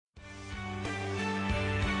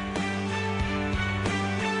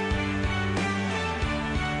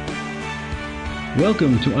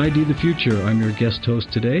Welcome to ID the Future. I'm your guest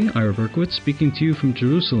host today, Ira Berkowitz, speaking to you from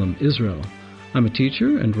Jerusalem, Israel. I'm a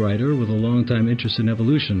teacher and writer with a long-time interest in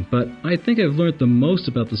evolution, but I think I've learned the most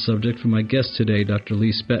about the subject from my guest today, Dr.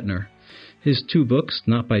 Lee Spetner. His two books,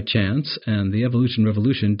 Not by Chance and The Evolution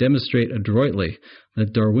Revolution, demonstrate adroitly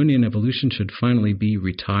that Darwinian evolution should finally be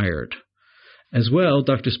retired. As well,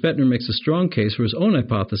 Dr. Spetner makes a strong case for his own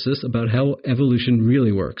hypothesis about how evolution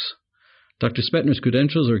really works. Dr. Spetner's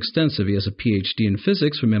credentials are extensive. He has a Ph.D. in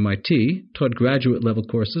physics from MIT, taught graduate-level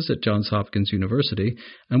courses at Johns Hopkins University,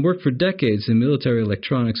 and worked for decades in military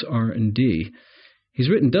electronics R&D. He's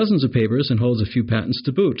written dozens of papers and holds a few patents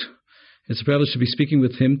to boot. It's a privilege to be speaking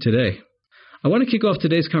with him today. I want to kick off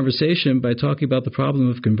today's conversation by talking about the problem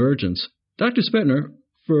of convergence. Dr. Spetner,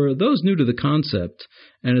 for those new to the concept,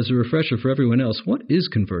 and as a refresher for everyone else, what is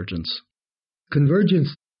convergence?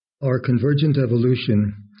 Convergence, or convergent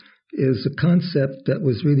evolution, is a concept that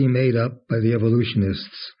was really made up by the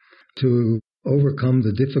evolutionists to overcome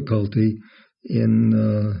the difficulty in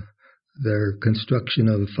their construction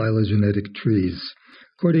of phylogenetic trees.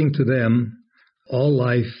 According to them, all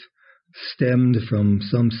life stemmed from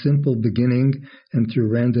some simple beginning and through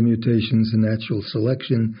random mutations and natural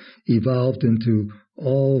selection evolved into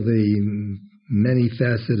all the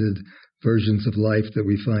many-faceted versions of life that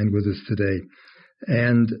we find with us today.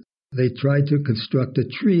 And they tried to construct a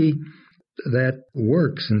tree that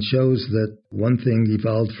works and shows that one thing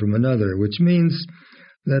evolved from another, which means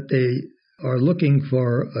that they are looking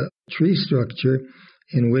for a tree structure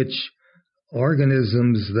in which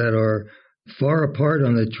organisms that are far apart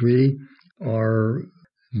on the tree are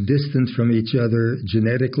distant from each other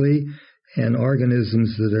genetically, and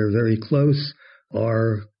organisms that are very close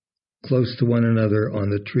are close to one another on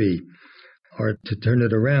the tree. Or to turn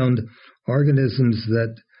it around, organisms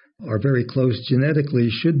that are very close genetically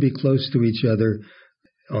should be close to each other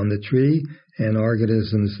on the tree, and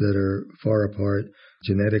organisms that are far apart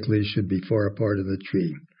genetically should be far apart of the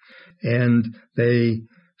tree. And they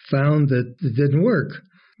found that it didn't work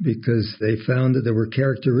because they found that there were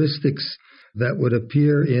characteristics that would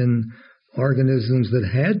appear in organisms that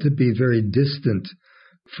had to be very distant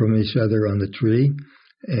from each other on the tree,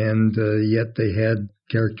 and yet they had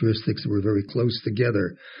characteristics that were very close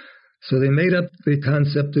together. So they made up the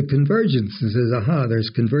concept of convergence and says, aha, there's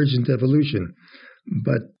convergent evolution.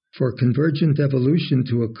 But for convergent evolution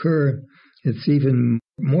to occur, it's even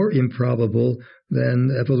more improbable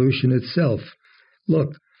than evolution itself.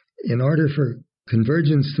 Look, in order for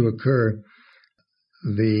convergence to occur,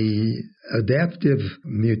 the adaptive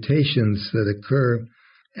mutations that occur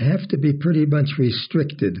have to be pretty much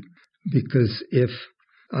restricted, because if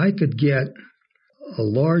I could get a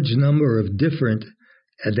large number of different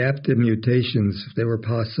adaptive mutations, if they were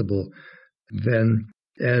possible, then,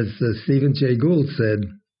 as Stephen Jay Gould said,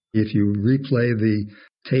 if you replay the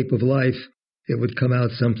tape of life, it would come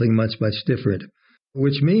out something much, much different,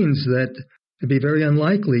 which means that it'd be very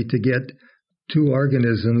unlikely to get two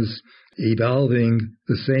organisms evolving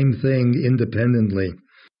the same thing independently.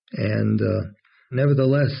 And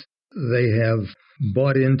nevertheless, they have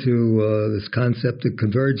bought into this concept of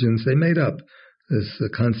convergence. They made up this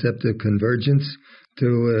concept of convergence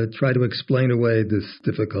to try to explain away this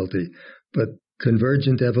difficulty. But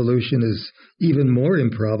convergent evolution is even more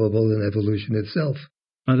improbable than evolution itself.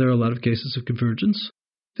 Are there a lot of cases of convergence?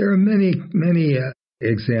 There are many, many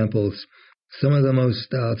examples. Some of the most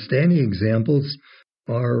outstanding examples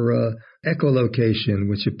are echolocation,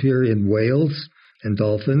 which appear in whales and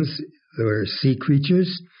dolphins. They're sea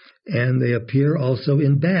creatures, and they appear also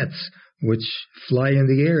in bats, which fly in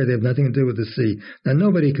the air. They have nothing to do with the sea. Now,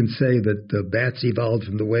 nobody can say that the bats evolved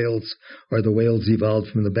from the whales or the whales evolved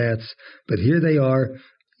from the bats, but here they are,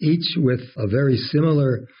 each with a very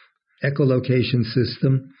similar echolocation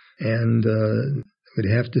system, and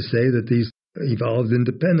we'd have to say that these evolved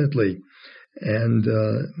independently. And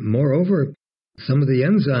moreover, some of the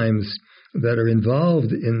enzymes that are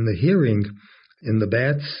involved in the hearing in the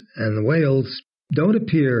bats and the whales don't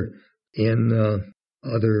appear in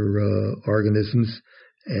other organisms,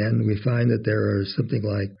 and we find that there are something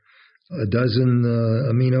like a dozen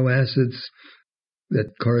amino acids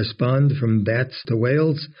that correspond from bats to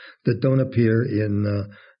whales that don't appear in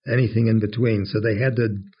anything in between. So they had to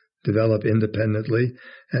develop independently,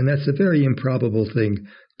 and that's a very improbable thing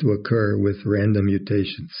to occur with random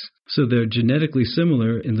mutations. So they're genetically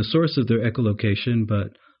similar in the source of their echolocation,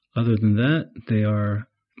 but other than that, they are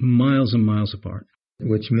miles and miles apart.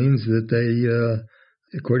 Which means that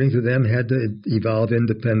they, according to them, had to evolve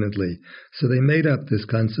independently. So they made up this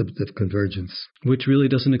concept of convergence. Which really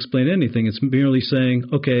doesn't explain anything. It's merely saying,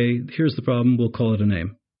 okay, here's the problem, we'll call it a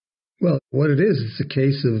name. Well, what it is, it's a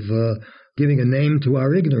case of giving a name to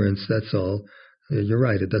our ignorance, that's all. You're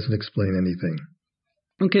right, it doesn't explain anything.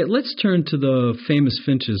 Okay, let's turn to the famous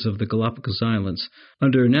finches of the Galapagos Islands.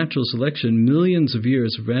 Under natural selection, millions of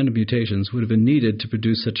years of random mutations would have been needed to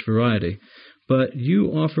produce such variety. But you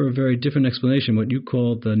offer a very different explanation, what you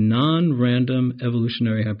call the non-random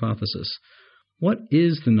evolutionary hypothesis. What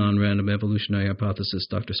is the non-random evolutionary hypothesis,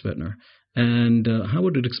 Dr. Spetner? And how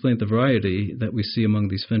would it explain the variety that we see among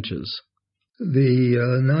these finches?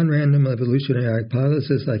 The non-random evolutionary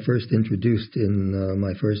hypothesis I first introduced in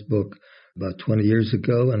my first book about 20 years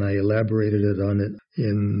ago, and I elaborated on it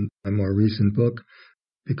in my more recent book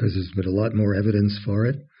because there's been a lot more evidence for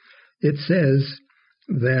it. It says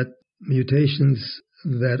that mutations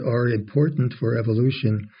that are important for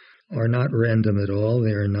evolution are not random at all.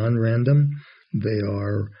 They are non-random. They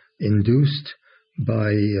are induced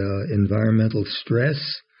by environmental stress,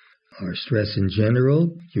 or stress in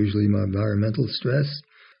general, usually environmental stress,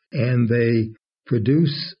 and they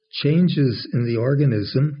produce changes in the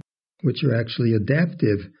organism which are actually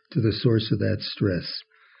adaptive to the source of that stress.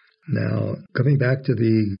 Now, coming back to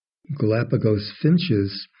the Galapagos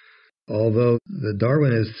finches, although the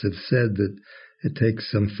Darwinists have said that it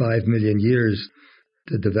takes some 5 million years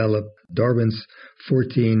to develop Darwin's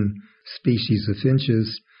 14 species of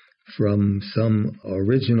finches from some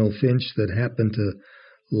original finch that happened to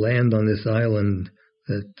land on this island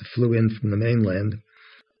that flew in from the mainland,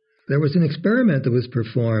 there was an experiment that was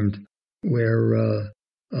performed where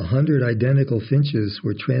 100 identical finches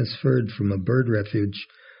were transferred from a bird refuge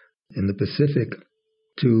in the Pacific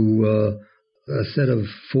to a set of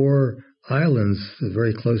 4 islands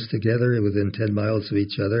very close together within 10 miles of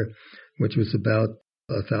each other, which was about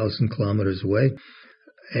 1,000 kilometers away.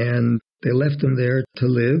 And they left them there to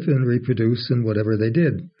live and reproduce and whatever they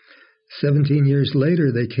did. 17 years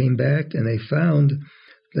later, they came back and they found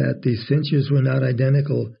that these finches were not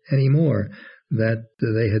identical anymore, that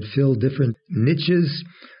they had filled different niches.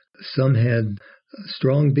 Some had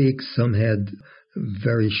strong beaks, some had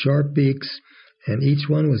very sharp beaks, and each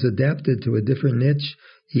one was adapted to a different niche,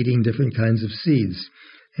 eating different kinds of seeds.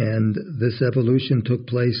 And this evolution took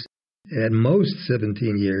place at most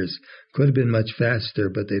 17 years. Could have been much faster,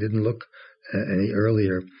 but they didn't look any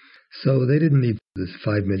earlier. So they didn't need this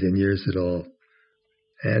 5 million years at all.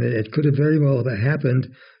 And it could have very well happened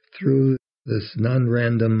through this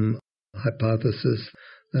non-random hypothesis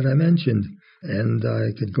that I mentioned. And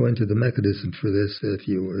I could go into the mechanism for this if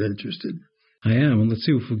you were interested. I am, and let's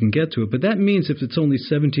see if we can get to it. But that means if it's only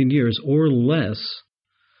 17 years or less,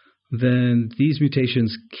 then these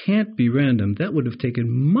mutations can't be random. That would have taken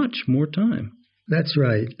much more time. That's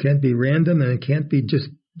right. It can't be random, and it can't be just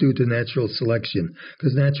due to natural selection,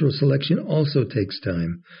 because natural selection also takes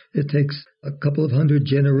time. It takes a couple of 100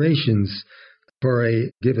 generations for a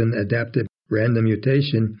given adaptive random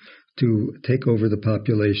mutation to take over the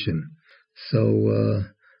population. So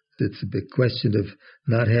it's a big question of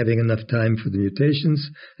not having enough time for the mutations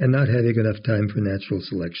and not having enough time for natural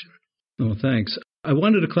selection. Oh, thanks. I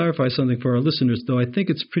wanted to clarify something for our listeners, though I think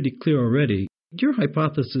it's pretty clear already. Your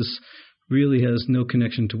hypothesis really has no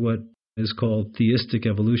connection to what is called Theistic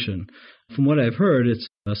Evolution. From what I've heard, it's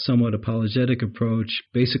a somewhat apologetic approach.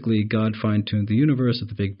 Basically, God fine-tuned the universe at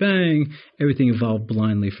the Big Bang. Everything evolved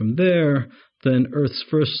blindly from there. Then Earth's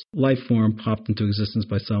first life form popped into existence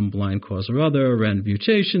by some blind cause or other. Random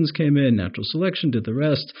mutations came in. Natural selection did the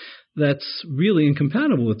rest. That's really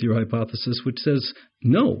incompatible with your hypothesis, which says,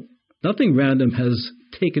 no, nothing random has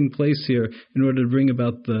taken place here in order to bring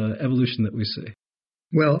about the evolution that we see.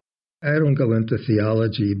 Well, I don't go into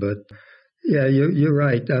theology, but yeah, you're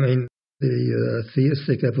right. I mean, the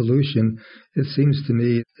theistic evolution, it seems to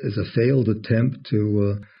me, is a failed attempt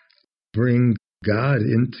to bring God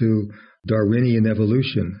into Darwinian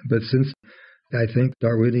evolution. But since I think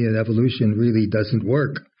Darwinian evolution really doesn't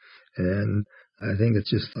work, and I think it's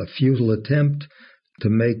just a futile attempt to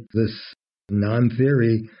make this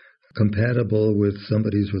non-theory compatible with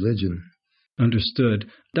somebody's religion. Understood.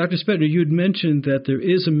 Dr. Spetner, you had mentioned that there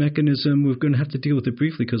is a mechanism. We're going to have to deal with it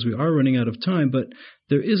briefly because we are running out of time, but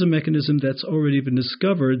there is a mechanism that's already been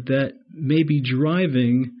discovered that may be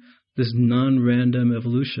driving this non-random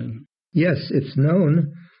evolution. Yes, it's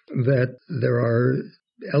known that there are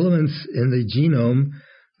elements in the genome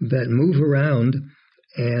that move around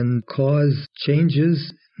and cause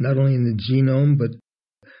changes not only in the genome but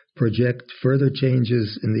project further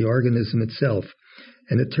changes in the organism itself.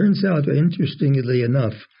 And it turns out, interestingly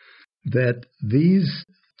enough, that these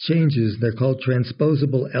changes, they're called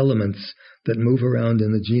transposable elements that move around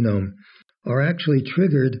in the genome, are actually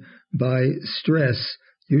triggered by stress,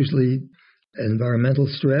 usually environmental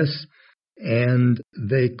stress, and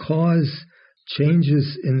they cause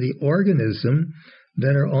changes in the organism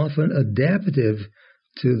that are often adaptive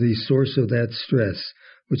to the source of that stress,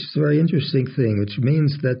 which is a very interesting thing, which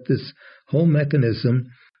means that this whole mechanism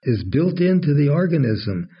is built into the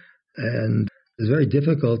organism. And it's very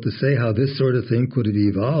difficult to say how this sort of thing could have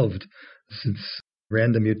evolved, since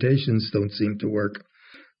random mutations don't seem to work.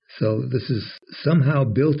 So this is somehow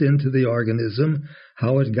built into the organism.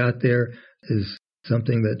 How it got there is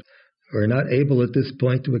something that we're not able at this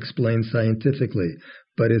point to explain scientifically.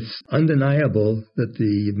 But it's undeniable that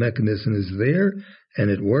the mechanism is there, and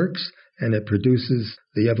it works, and it produces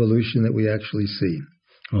the evolution that we actually see.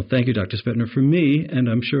 Well, thank you, Dr. Spetner. For me, and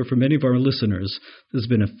I'm sure for many of our listeners, this has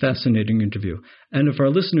been a fascinating interview. And if our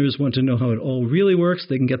listeners want to know how it all really works,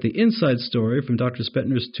 they can get the inside story from Dr.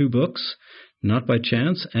 Spetner's 2 books, Not by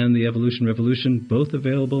Chance and The Evolution Revolution, both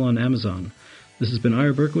available on Amazon. This has been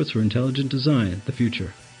Ira Berkowitz for Intelligent Design, the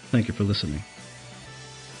Future. Thank you for listening.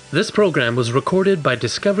 This program was recorded by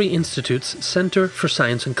Discovery Institute's Center for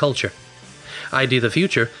Science and Culture. ID the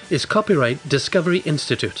Future is copyright Discovery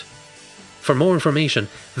Institute. For more information,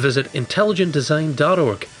 visit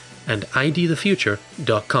intelligentdesign.org and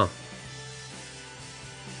idthefuture.com.